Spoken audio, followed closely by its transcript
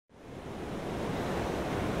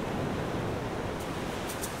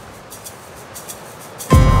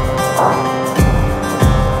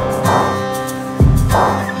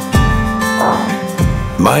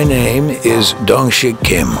My name is Dongsik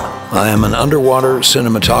Kim. I am an underwater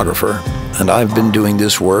cinematographer, and I've been doing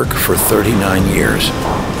this work for 39 years.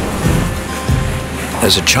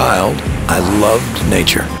 As a child, I loved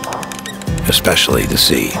nature, especially the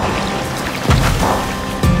sea.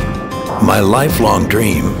 My lifelong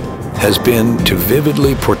dream has been to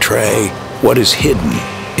vividly portray what is hidden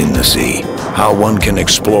in the sea, how one can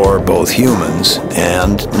explore both humans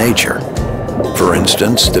and nature. For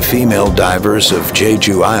instance, the female divers of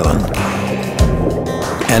Jeju Island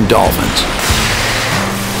and dolphins.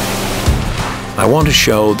 I want to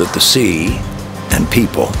show that the sea and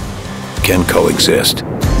people can coexist.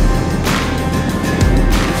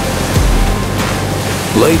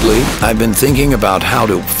 Lately, I've been thinking about how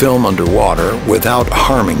to film underwater without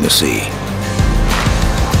harming the sea.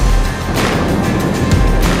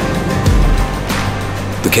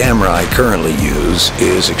 The camera I currently use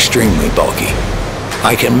is extremely bulky.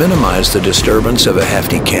 I can minimize the disturbance of a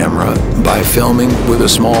hefty camera by filming with a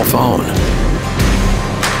small phone.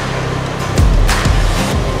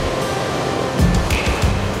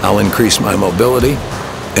 I'll increase my mobility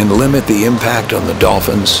and limit the impact on the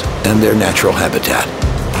dolphins and their natural habitat.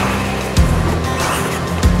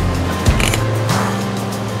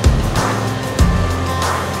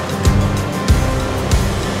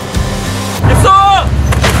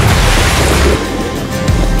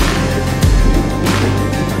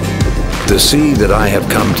 The sea that I have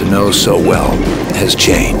come to know so well has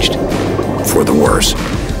changed, for the worse.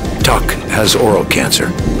 Tuck has oral cancer.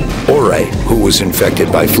 Ore, who was infected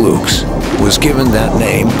by flukes, was given that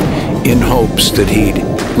name in hopes that he'd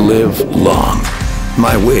live long.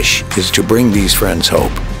 My wish is to bring these friends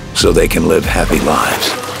hope so they can live happy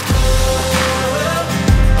lives.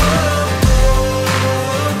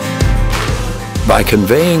 By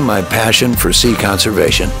conveying my passion for sea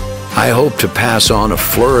conservation, I hope to pass on a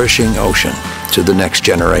flourishing ocean to the next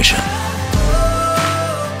generation.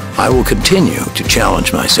 I will continue to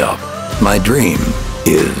challenge myself. My dream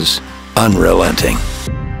is unrelenting.